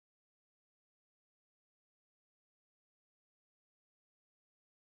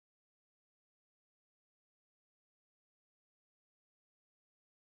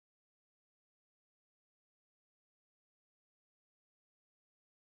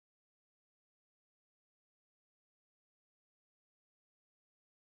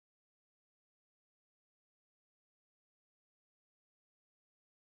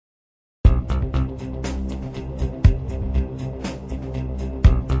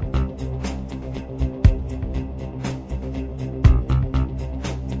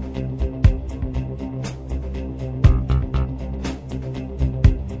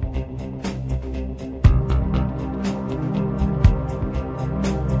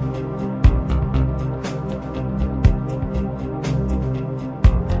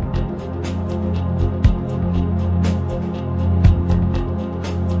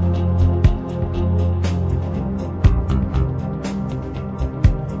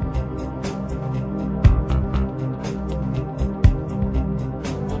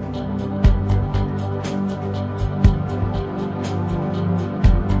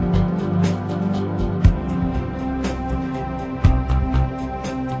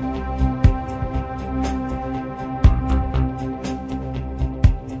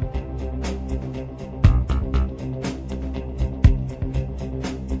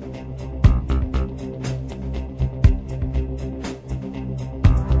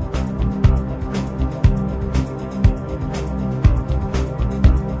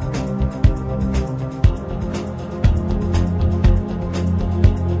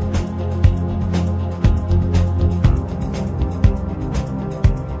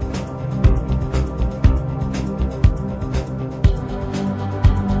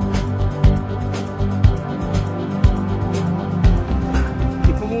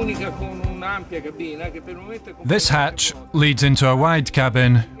This hatch leads into a wide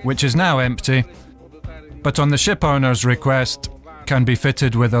cabin, which is now empty, but on the ship owner's request, can be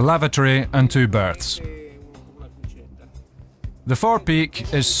fitted with a lavatory and 2 berths. The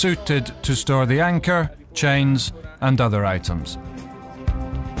forepeak is suited to store the anchor, chains, and other items.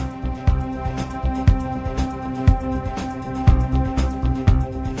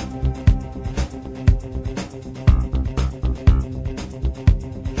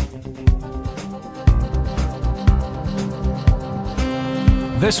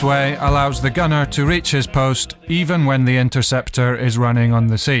 This way allows the gunner to reach his post even when the interceptor is running on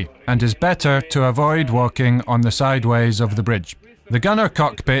the sea, and is better to avoid walking on the sideways of the bridge. The gunner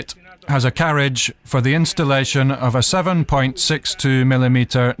cockpit has a carriage for the installation of a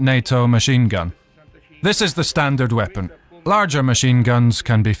 7.62mm NATO machine gun. This is the standard weapon. Larger machine guns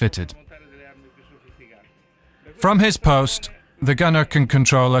can be fitted. From his post, the gunner can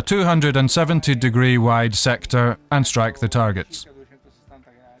control a 270-degree wide sector and strike the targets.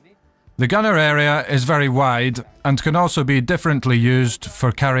 The gunner area is very wide and can also be differently used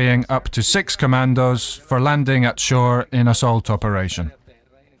for carrying up to 6 commandos for landing at shore in assault operation.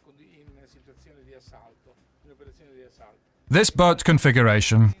 This boat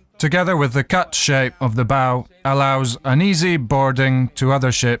configuration, together with the cut shape of the bow, allows an easy boarding to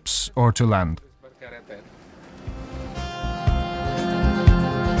other ships or to land.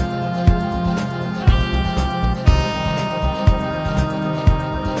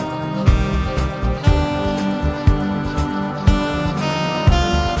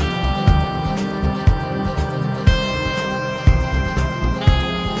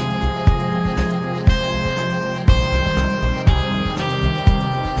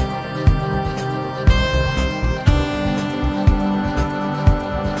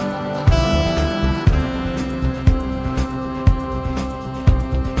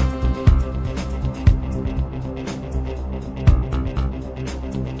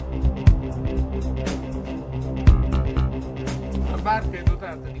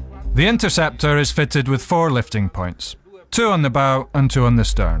 The interceptor is fitted with 4 lifting points, 2 on the bow and 2 on the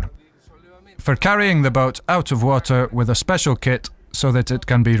stern, for carrying the boat out of water with a special kit so that it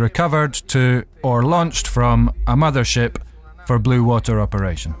can be recovered to or launched from a mothership for blue water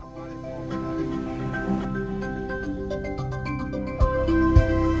operation.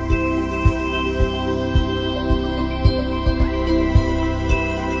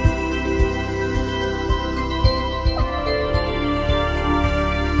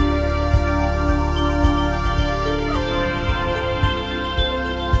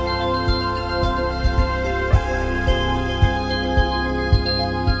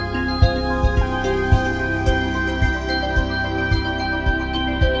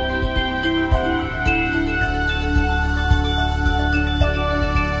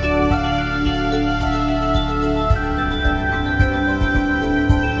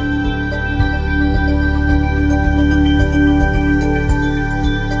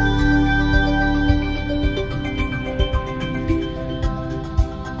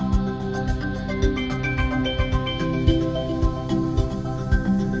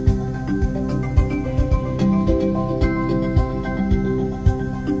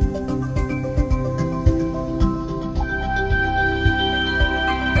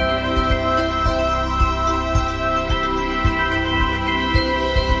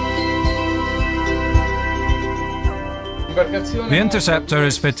 The interceptor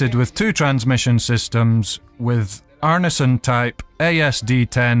is fitted with 2 transmission systems with Arneson-type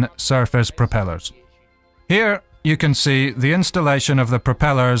ASD-10 surface propellers. Here you can see the installation of the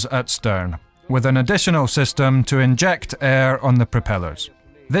propellers at stern, with an additional system to inject air on the propellers.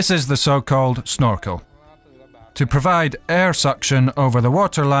 This is the so-called snorkel, to provide air suction over the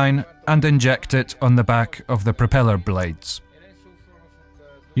waterline and inject it on the back of the propeller blades.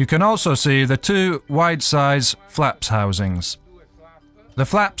 You can also see the 2 wide-size flaps housings. The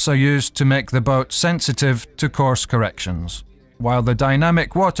flaps are used to make the boat sensitive to course corrections, while the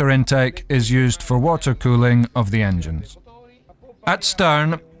dynamic water intake is used for water cooling of the engines. At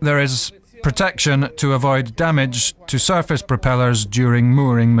stern, there is protection to avoid damage to surface propellers during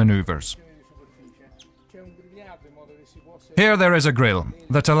mooring maneuvers. Here there is a grille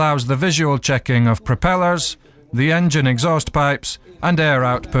that allows the visual checking of propellers, the engine exhaust pipes, and air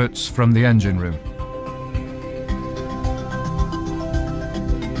outputs from the engine room.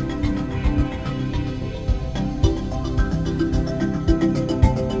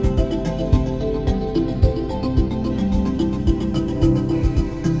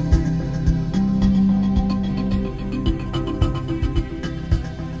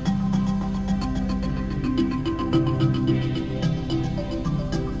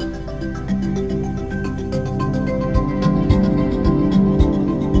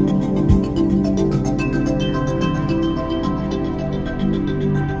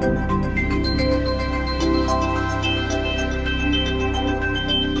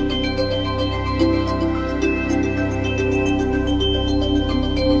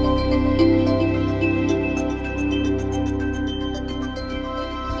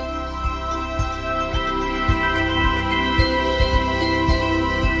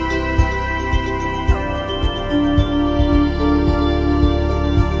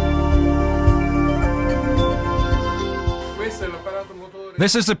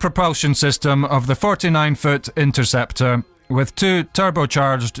 This is the propulsion system of the 49-foot Interceptor with two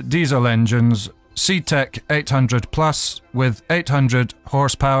turbocharged diesel engines, C-Tech 800 Plus with 800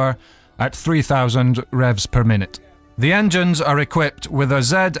 horsepower at 3,000 revs per minute. The engines are equipped with a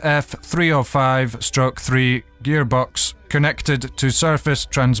ZF305/3 gearbox connected to surface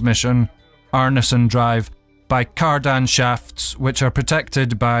transmission, harness and drive by cardan shafts which are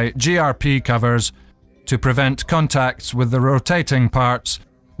protected by GRP covers to prevent contacts with the rotating parts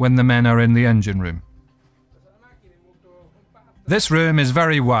when the men are in the engine room. This room is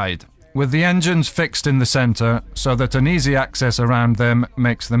very wide, with the engines fixed in the centre so that an easy access around them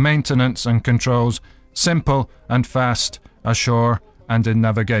makes the maintenance and controls simple and fast ashore and in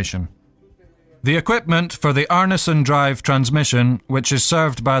navigation. The equipment for the harness and drive transmission, which is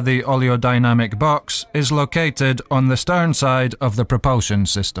served by the oleodynamic box, is located on the stern side of the propulsion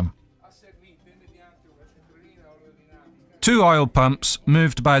system. Two oil pumps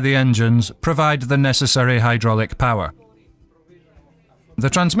moved by the engines provide the necessary hydraulic power.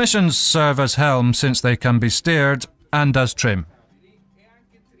 The transmissions serve as helm since they can be steered and as trim.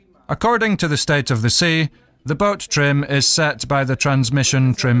 According to the state of the sea, the boat trim is set by the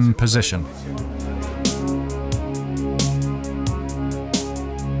transmission trim position.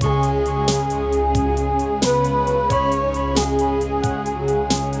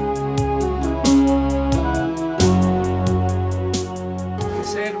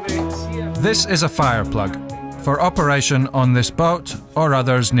 This is a fire plug for operation on this boat or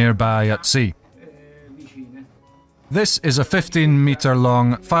others nearby at sea. This is a 15-meter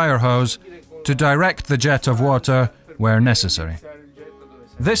long fire hose to direct the jet of water where necessary.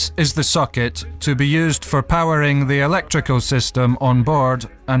 This is the socket to be used for powering the electrical system on board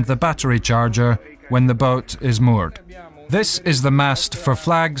and the battery charger when the boat is moored. This is the mast for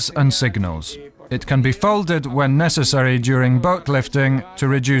flags and signals. It can be folded when necessary during boat lifting to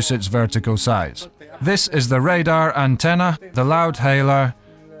reduce its vertical size. This is the radar antenna, the loudhailer,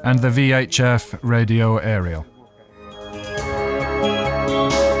 and the VHF radio aerial.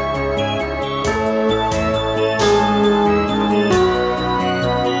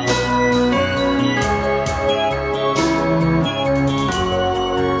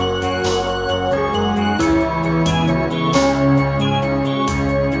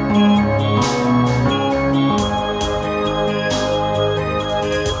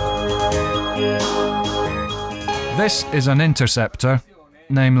 This is an interceptor,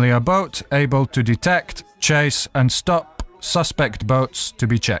 namely a boat able to detect, chase and stop suspect boats to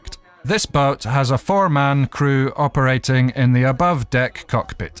be checked. This boat has a 4-man crew operating in the above-deck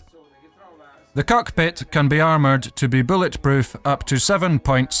cockpit. The cockpit can be armoured to be bulletproof up to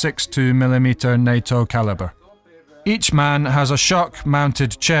 7.62mm NATO caliber. Each man has a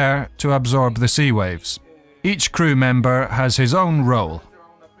shock-mounted chair to absorb the sea waves. Each crew member has his own role.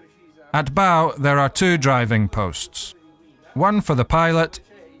 At bow there are 2 driving posts, one for the pilot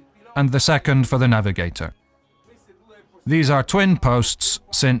and the second for the navigator. These are twin posts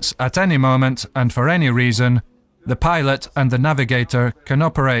since at any moment and for any reason the pilot and the navigator can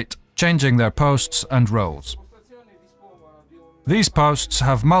operate changing their posts and roles. These posts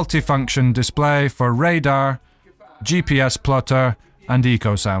have multifunction display for radar, GPS plotter and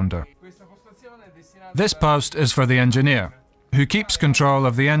eco sounder. This post is for the engineer, who keeps control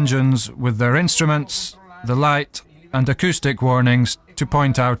of the engines with their instruments, the light and acoustic warnings to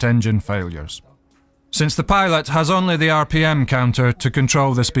point out engine failures. Since the pilot has only the RPM counter to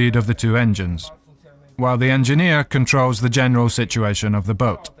control the speed of the 2 engines, while the engineer controls the general situation of the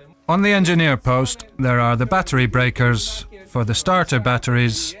boat. On the engineer post there are the battery breakers for the starter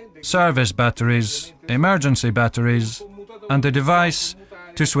batteries, service batteries, emergency batteries and a device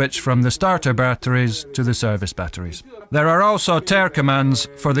to switch from the starter batteries to the service batteries. There are also tear commands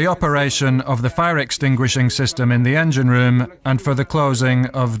for the operation of the fire extinguishing system in the engine room and for the closing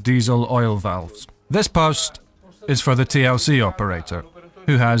of diesel oil valves. This post is for the TLC operator,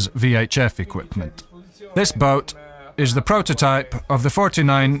 who has VHF equipment. This boat is the prototype of the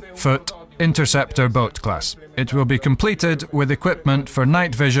 49-foot Interceptor boat class. It will be completed with equipment for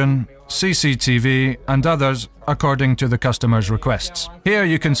night vision, CCTV and others according to the customer's requests. Here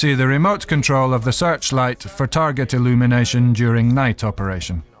you can see the remote control of the searchlight for target illumination during night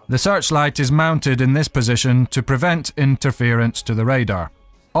operation. The searchlight is mounted in this position to prevent interference to the radar.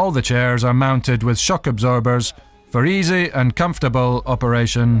 All the chairs are mounted with shock absorbers for easy and comfortable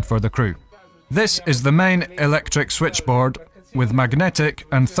operation for the crew. This is the main electric switchboard with magnetic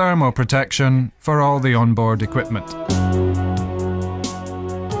and thermal protection for all the onboard equipment.